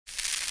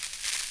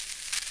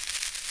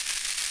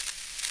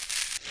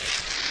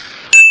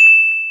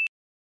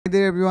Hey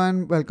there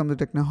everyone, welcome to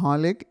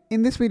Technoholic.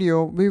 In this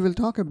video, we will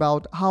talk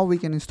about how we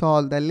can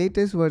install the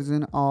latest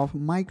version of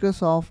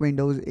Microsoft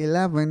Windows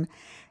 11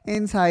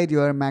 inside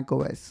your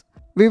macOS.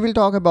 We will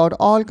talk about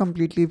all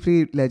completely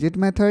free legit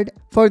method.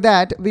 For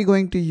that, we're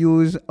going to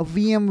use a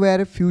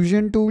VMware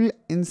Fusion tool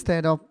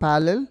instead of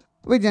Parallel,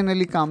 which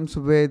generally comes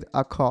with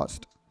a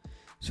cost.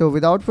 So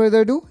without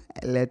further ado,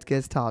 let's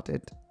get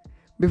started.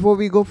 Before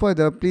we go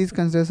further, please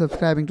consider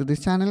subscribing to this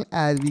channel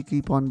as we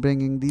keep on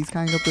bringing these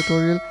kind of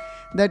tutorials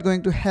that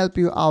going to help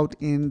you out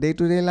in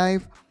day-to-day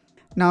life.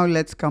 Now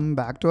let's come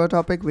back to our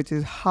topic, which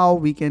is how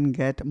we can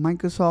get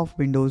Microsoft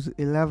Windows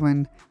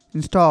 11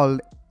 installed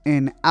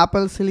in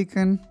Apple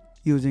Silicon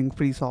using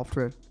free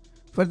software.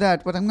 For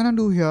that, what I'm gonna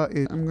do here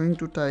is I'm going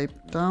to type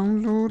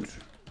download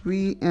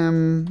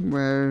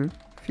VMware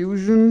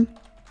Fusion,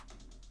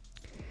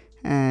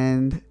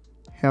 and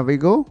here we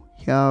go.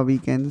 Here we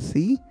can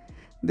see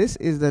this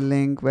is the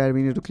link where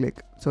we need to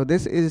click. So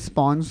this is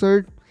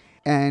sponsored,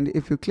 and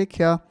if you click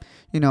here,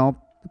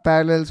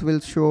 parallels will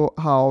show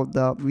how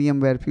the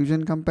VMware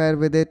Fusion compare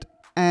with it.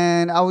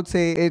 And I would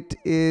say it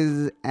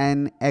is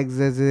an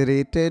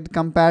exaggerated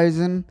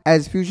comparison,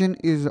 as Fusion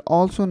is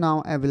also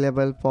now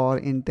available for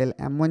Intel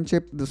M1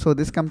 chip. So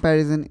this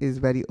comparison is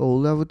very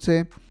old, I would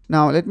say.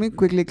 Now let me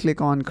quickly click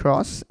on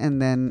cross,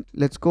 and then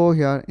let's go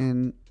here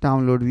in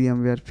download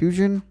VMware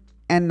Fusion.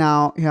 And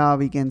now here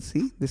we can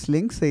see this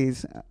link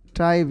says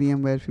try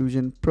VMware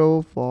Fusion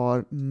Pro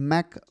for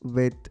Mac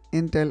with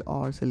Intel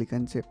or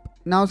Silicon chip.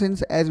 Now,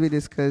 since as we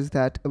discussed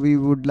that we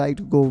would like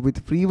to go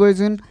with free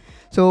version,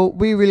 so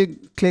we will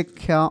click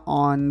here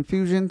on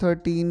Fusion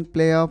 13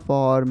 player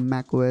for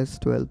macOS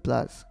 12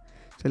 Plus.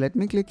 So let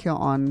me click here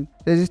on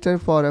register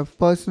for a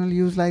personal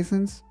use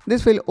license.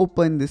 This will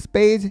open this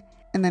page,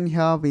 and then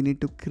here we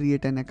need to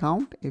create an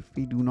account if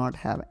we do not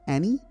have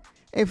any.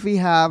 If we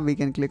have, we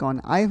can click on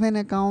I have an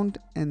account,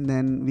 and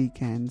then we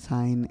can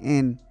sign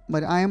in.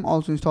 But I am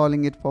also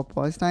installing it for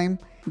first time.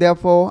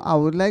 Therefore, I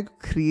would like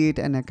to create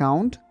an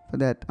account. For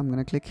that, I'm going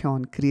to click here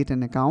on create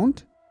an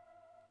account.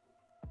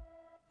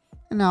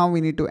 And now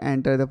we need to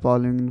enter the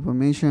following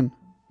information.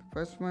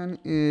 First one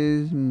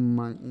is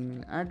my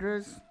email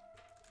address.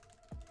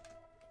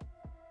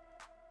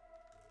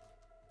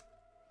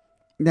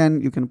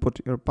 Then you can put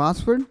your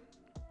password.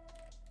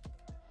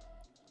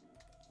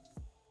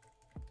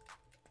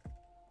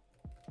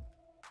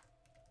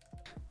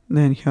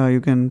 Then here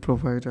you can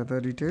provide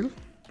other detail.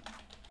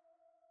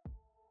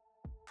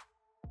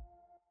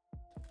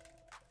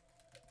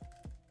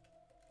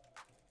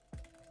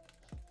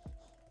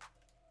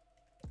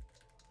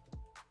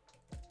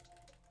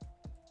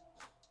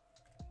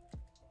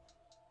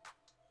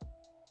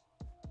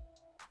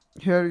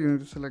 Here you need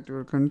to select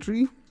your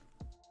country.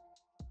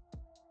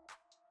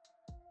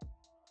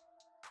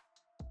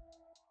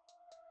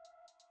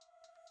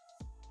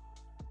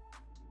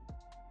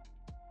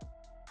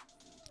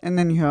 And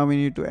then here we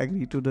need to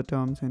agree to the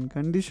terms and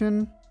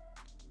condition.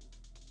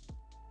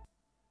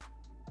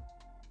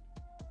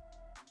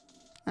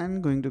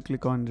 I'm going to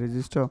click on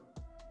register.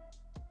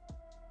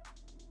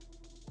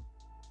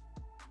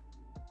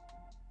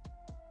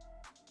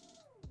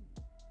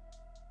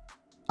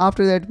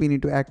 After that, we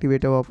need to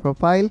activate our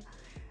profile.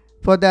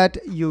 For that,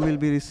 you will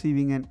be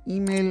receiving an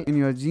email in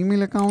your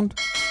Gmail account.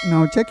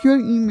 Now check your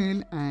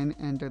email and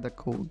enter the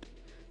code.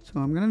 So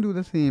I'm gonna do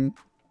the same.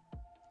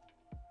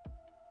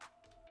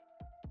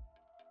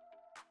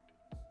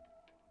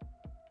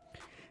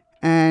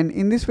 And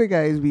in this way,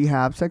 guys, we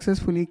have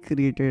successfully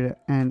created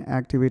and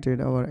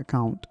activated our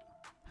account.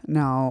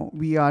 Now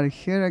we are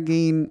here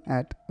again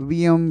at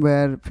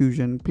VMware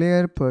Fusion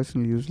Player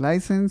Personal Use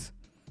License.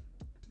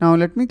 Now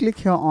let me click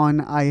here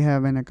on I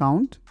have an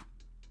account.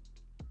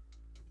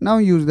 Now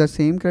use the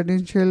same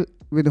credential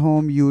with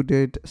whom you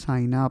did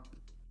sign up.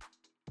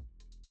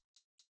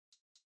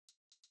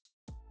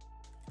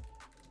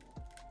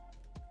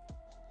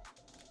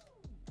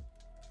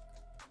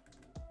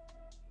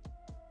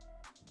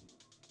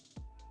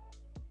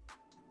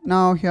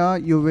 Now here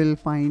you will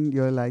find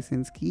your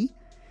license key.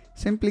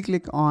 Simply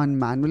click on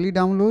manually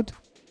download.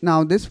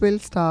 Now this will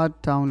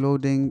start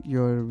downloading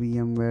your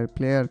VMware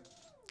player,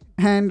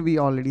 and we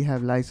already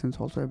have license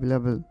also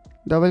available.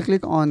 Double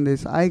click on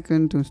this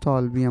icon to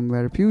install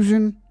VMware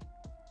Fusion.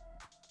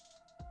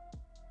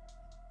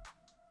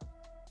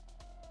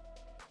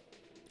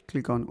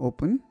 Click on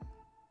open.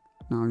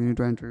 Now you need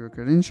to enter your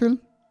credential.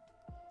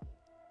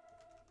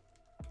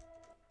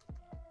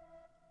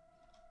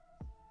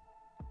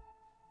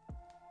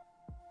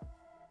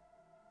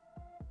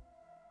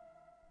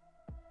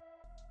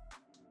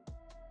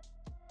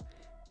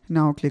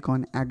 Now click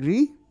on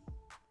agree,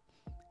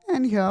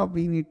 and here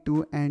we need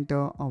to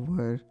enter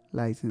our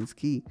license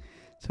key.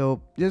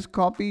 So just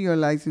copy your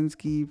license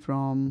key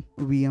from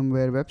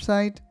VMware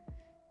website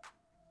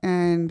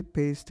and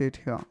paste it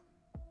here.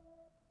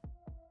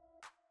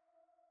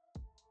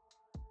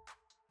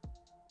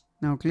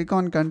 Now click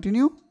on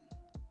continue,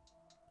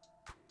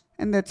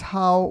 and that's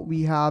how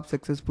we have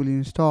successfully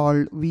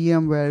installed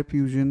VMware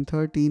Fusion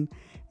 13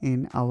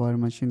 in our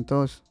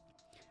Macintosh.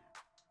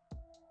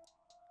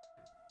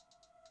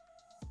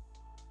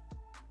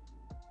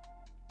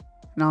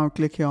 Now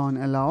click here on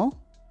allow,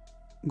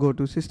 go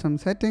to system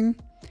setting,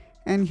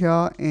 and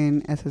here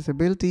in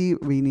accessibility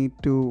we need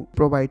to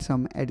provide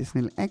some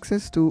additional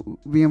access to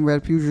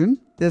VMware Fusion.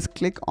 Just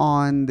click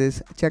on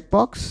this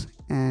checkbox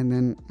and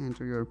then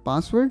enter your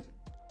password,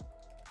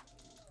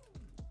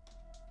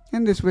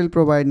 and this will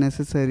provide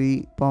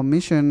necessary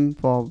permission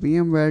for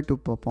VMware to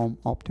perform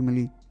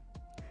optimally.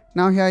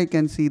 Now here you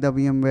can see the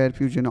VMware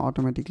Fusion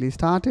automatically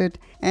started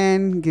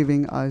and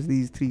giving us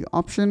these three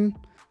options.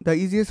 The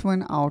easiest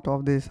one out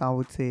of this, I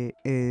would say,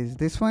 is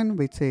this one,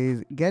 which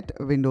says get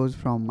Windows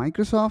from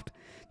Microsoft.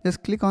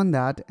 Just click on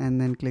that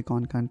and then click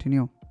on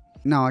continue.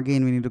 Now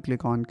again we need to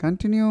click on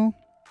continue,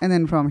 and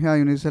then from here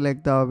you need to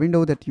select the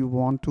window that you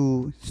want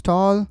to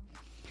install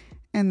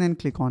and then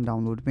click on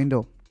download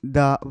window.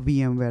 The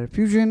VMware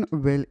Fusion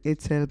will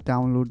itself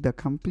download the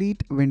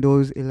complete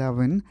Windows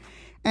 11,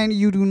 and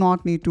you do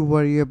not need to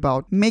worry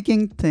about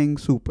making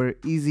things super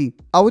easy.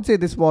 I would say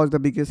this was the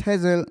biggest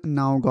hassle,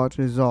 now got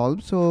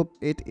resolved, so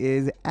it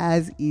is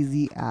as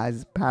easy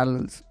as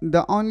Parallels.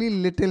 The only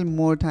little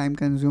more time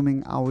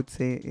consuming, I would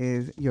say,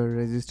 is your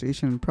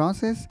registration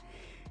process.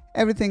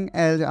 Everything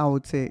else, I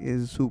would say,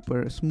 is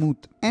super smooth.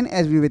 And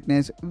as we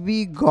witnessed,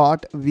 we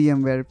got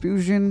VMware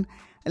Fusion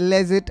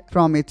legit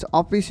from its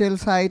official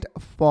site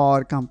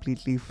for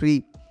completely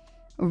free,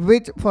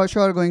 which for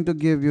sure going to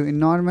give you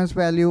enormous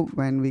value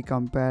when we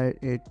compare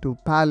it to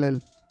Parallel.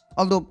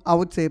 Although I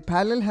would say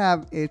Parallel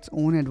have its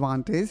own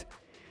advantage,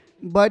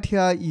 but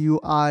here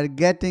you are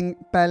getting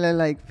Parallel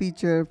like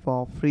feature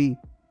for free.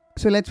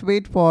 So let's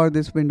wait for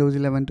this Windows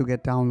 11 to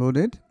get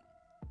downloaded.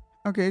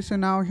 Okay, so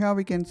now here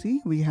we can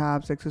see we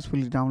have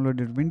successfully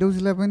downloaded Windows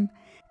 11,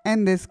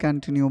 and this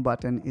continue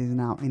button is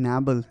now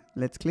enabled.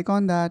 Let's click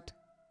on that,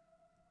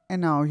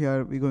 and now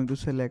here we're going to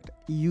select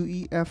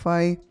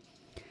UEFI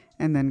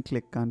and then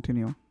click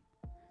continue.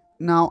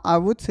 Now I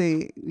would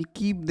say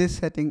keep this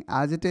setting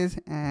as it is,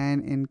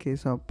 and in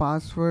case of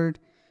password,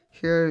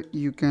 here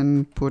you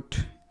can put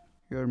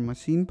your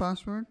machine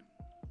password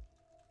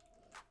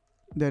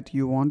that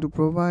you want to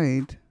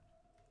provide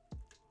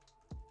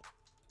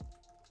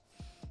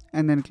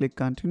and then click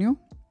continue.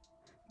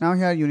 Now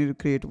here you need to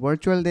create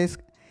virtual disk.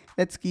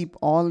 Let's keep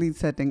all these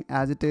settings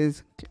as it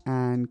is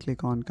and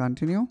click on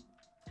continue.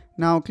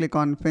 Now click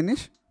on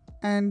finish,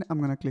 and I'm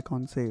gonna click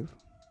on save.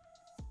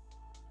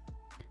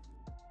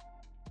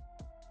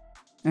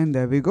 And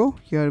there we go.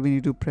 Here we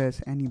need to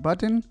press any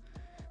button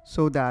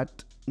so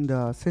that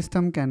the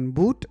system can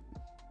boot.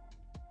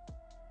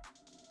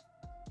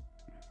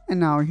 And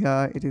now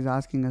here it is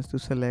asking us to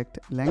select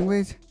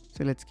language.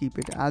 So let's keep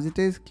it as it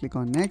is. Click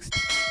on next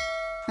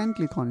and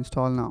click on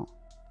install now.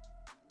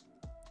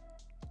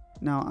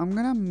 Now I'm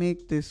gonna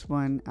make this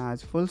one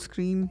as full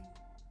screen.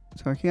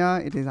 So here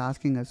it is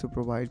asking us to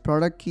provide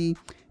product key.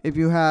 If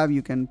you have,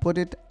 you can put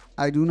it.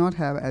 I do not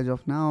have as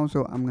of now,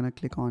 so I'm gonna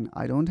click on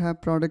I don't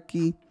have product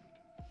key.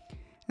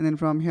 And then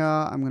from here,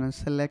 I'm going to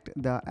select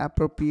the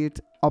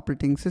appropriate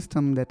operating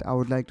system that I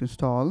would like to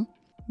install.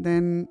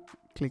 Then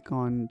click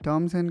on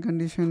terms and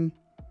condition,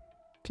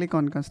 click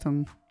on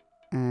custom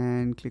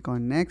and click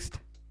on next.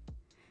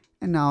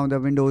 And now the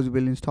Windows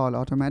will install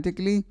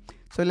automatically.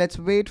 So let's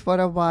wait for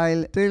a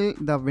while till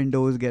the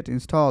Windows get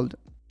installed.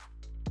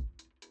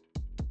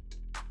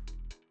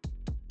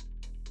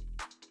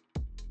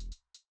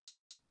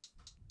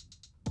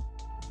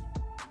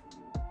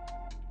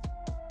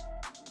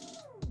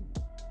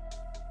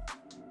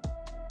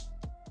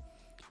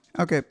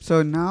 Okay,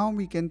 so now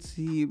we can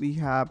see we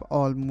have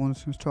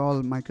almost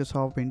installed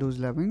Microsoft Windows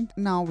 11.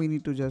 Now we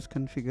need to just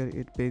configure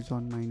it based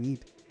on my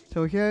need.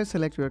 So here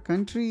select your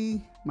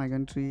country. My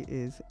country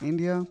is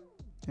India.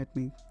 Let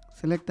me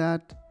select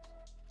that.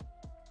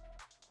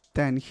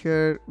 Then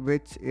here,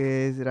 which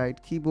is right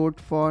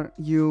keyboard for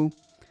you.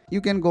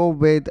 You can go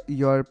with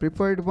your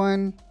preferred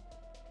one.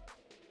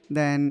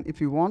 Then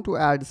if you want to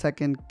add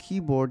second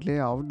keyboard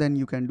layout, then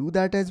you can do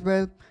that as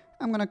well.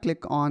 I'm gonna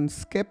click on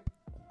skip.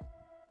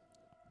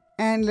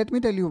 And let me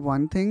tell you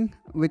one thing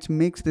which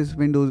makes this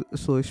Windows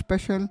so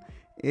special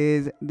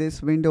is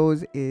this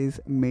Windows is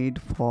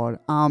made for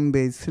ARM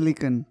based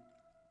silicon,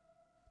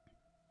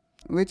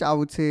 which I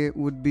would say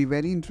would be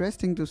very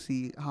interesting to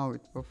see how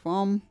it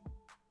performs.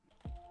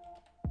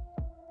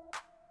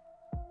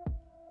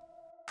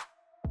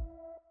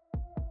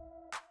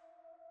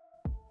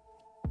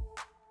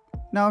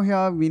 Now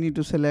here we need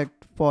to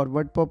select for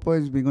what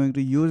purpose we're going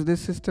to use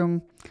this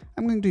system.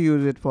 I'm going to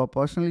use it for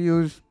personal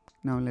use.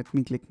 Now let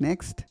me click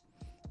next.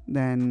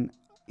 Then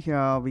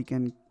here we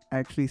can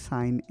actually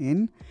sign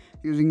in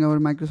using our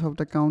Microsoft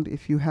account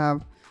if you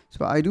have.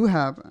 So I do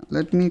have.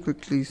 Let me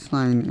quickly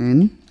sign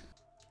in.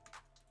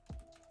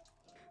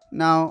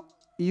 Now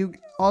you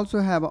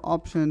also have an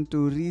option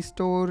to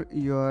restore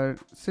your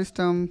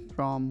system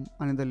from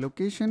another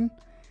location,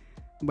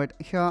 but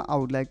here I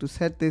would like to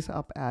set this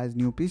up as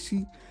new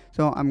PC.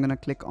 So I'm gonna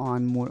click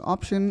on more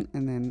option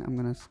and then I'm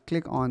gonna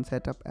click on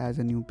setup as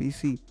a new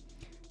PC.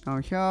 Now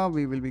here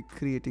we will be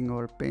creating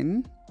our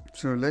pin.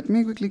 So let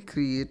me quickly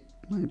create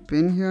my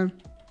pin here.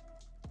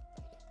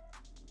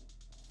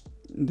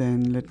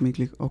 Then let me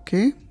click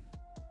OK.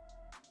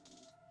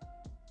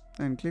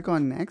 Then click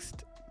on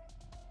next,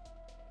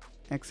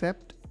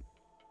 accept.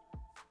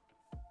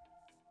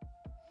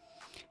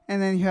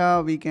 And then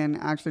here we can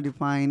actually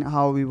define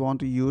how we want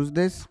to use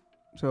this.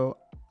 So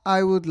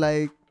I would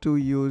like to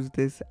use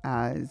this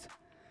as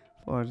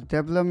for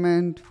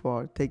development,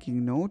 for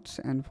taking notes,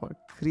 and for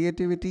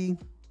creativity.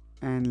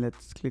 And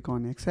let's click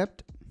on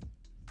accept.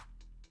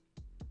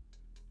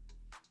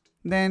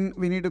 Then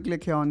we need to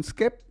click here on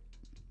skip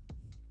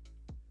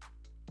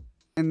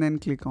and then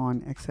click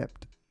on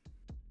accept.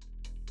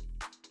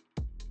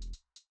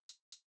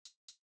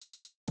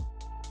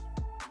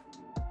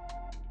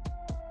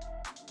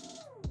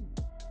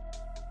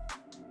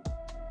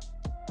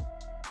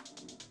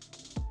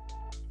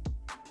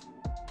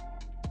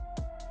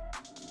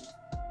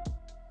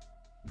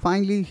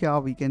 Finally, here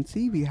we can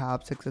see we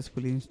have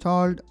successfully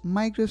installed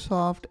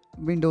Microsoft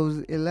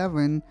Windows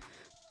 11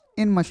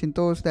 in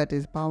Macintosh that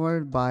is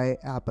powered by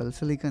Apple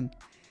Silicon.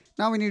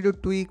 Now we need to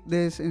tweak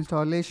this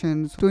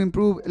installation to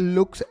improve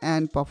looks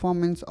and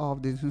performance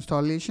of this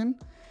installation.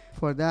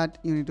 For that,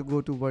 you need to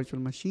go to virtual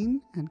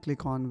machine and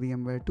click on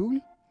VMware tool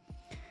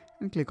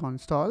and click on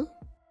install.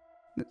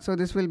 So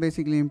this will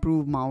basically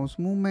improve mouse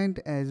movement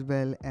as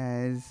well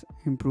as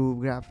improve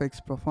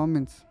graphics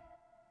performance.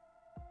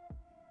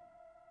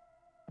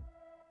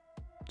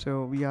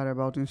 So we are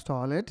about to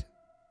install it.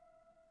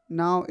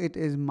 Now it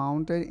is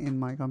mounted in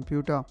my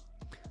computer.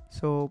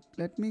 So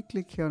let me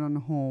click here on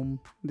home,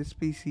 this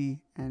PC,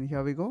 and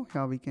here we go.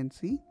 Here we can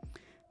see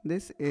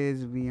this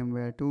is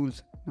VMware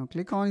tools. Now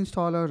click on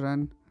install or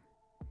run,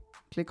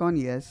 click on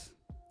yes,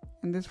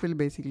 and this will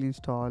basically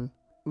install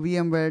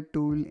VMware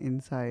tool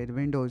inside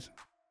Windows.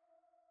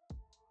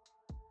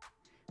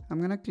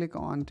 I'm gonna click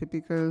on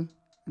typical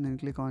and then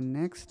click on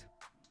next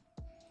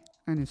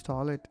and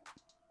install it.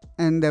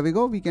 And there we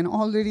go, we can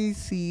already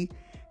see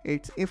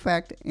its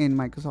effect in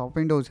Microsoft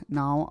Windows.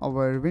 Now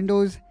our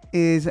Windows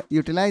is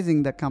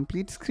utilizing the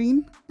complete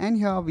screen, and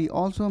here we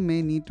also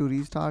may need to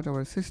restart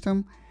our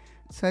system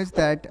such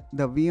that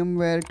the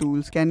VMware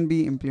tools can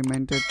be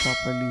implemented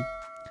properly.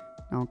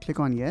 Now click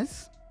on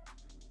yes.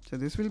 So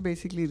this will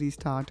basically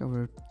restart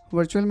our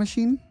virtual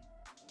machine.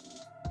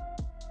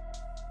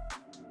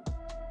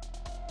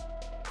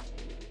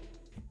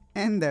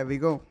 And there we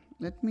go.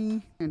 Let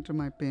me enter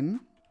my PIN.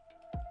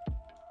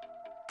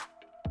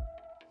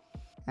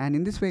 And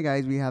in this way,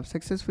 guys, we have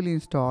successfully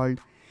installed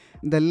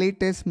the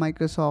latest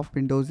Microsoft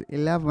Windows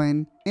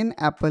 11 in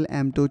Apple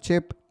M2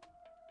 chip.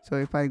 So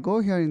if I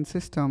go here in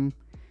system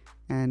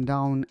and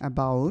down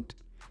about,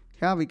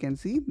 here we can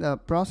see the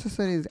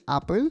processor is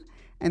Apple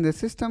and the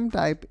system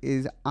type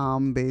is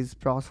ARM based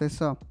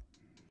processor.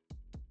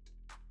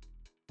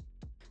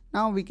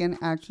 Now we can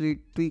actually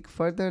tweak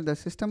further the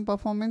system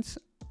performance.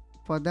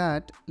 For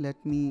that,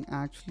 let me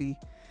actually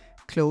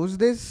close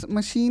this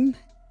machine,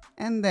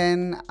 and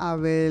then I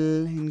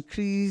will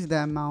increase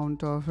the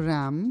amount of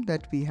RAM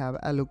that we have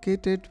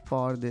allocated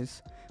for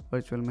this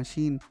virtual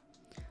machine.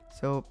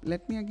 So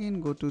let me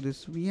again go to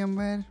this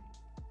VMware,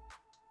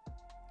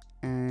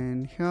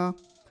 and here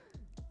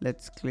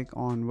let's click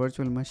on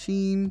virtual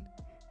machine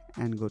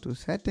and go to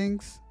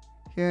settings.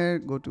 Here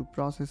go to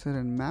processor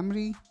and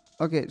memory.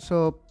 Okay,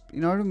 so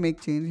in order to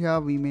make change here,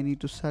 we may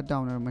need to shut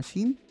down our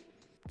machine.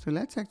 So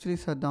let's actually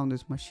shut down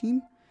this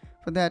machine.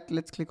 For that,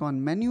 let's click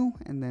on menu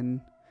and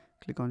then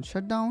click on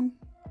shutdown.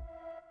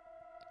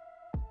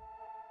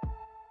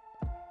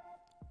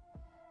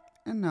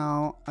 And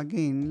now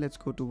again, let's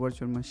go to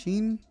virtual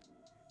machine,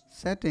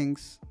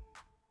 settings,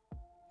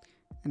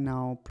 and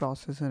now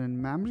processor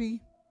and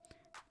memory.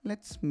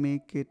 Let's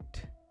make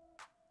it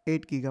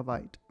 8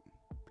 GB.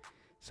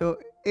 So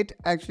it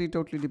actually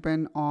totally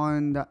depends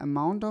on the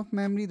amount of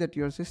memory that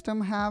your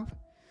system have.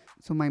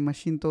 So my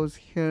Macintosh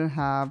here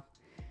have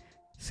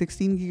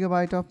 16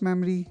 GB of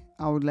memory.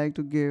 I would like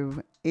to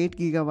give 8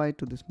 GB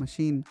to this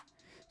machine.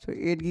 So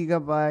 8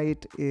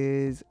 GB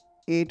is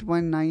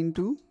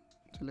 8192.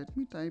 So let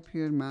me type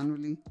here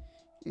manually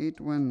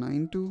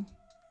 8192.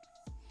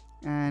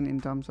 And in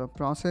terms of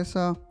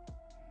processor,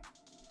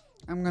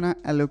 I'm gonna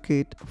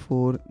allocate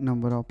 4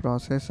 number of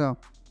processor.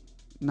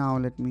 Now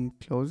let me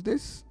close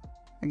this.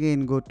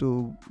 Again, go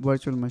to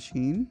virtual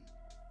machine.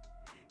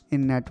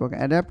 In network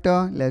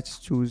adapter, let's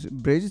choose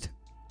bridged.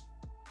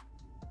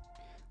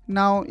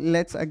 Now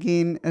let's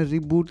again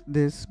reboot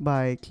this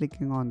by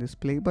clicking on this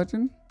play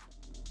button.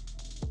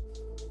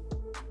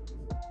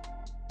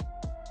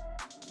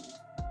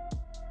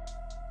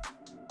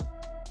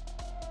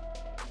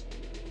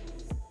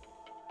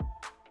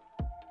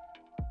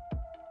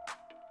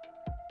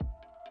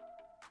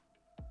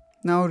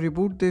 Now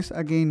reboot this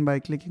again by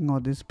clicking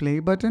on this play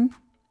button.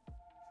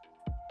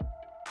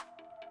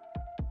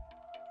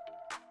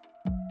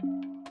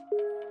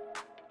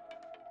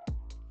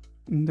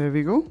 And there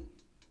we go.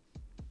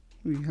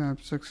 We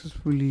have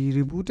successfully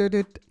rebooted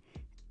it,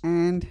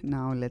 and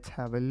now let's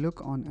have a look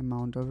on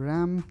amount of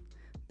RAM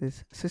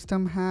this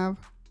system have.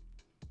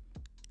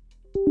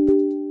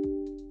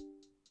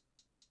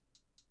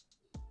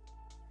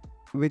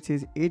 Which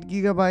is 8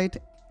 GB.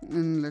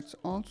 And let's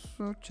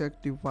also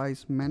check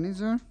device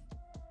manager.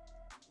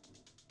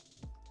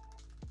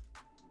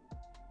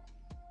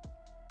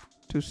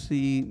 to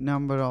see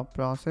number of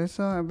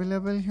processor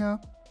available here,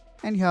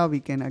 and here we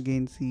can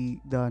again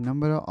see the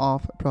number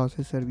of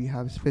processor we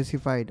have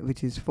specified,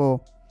 which is 4.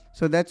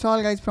 So that's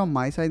all guys from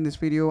my side in this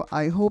video.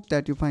 I hope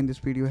that you find this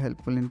video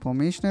helpful,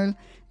 informational.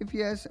 If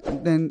yes,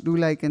 then do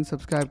like and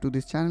subscribe to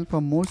this channel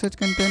for more such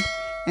content,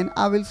 and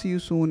I will see you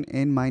soon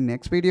in my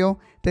next video.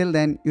 Till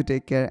then, you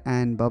take care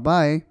and bye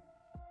bye.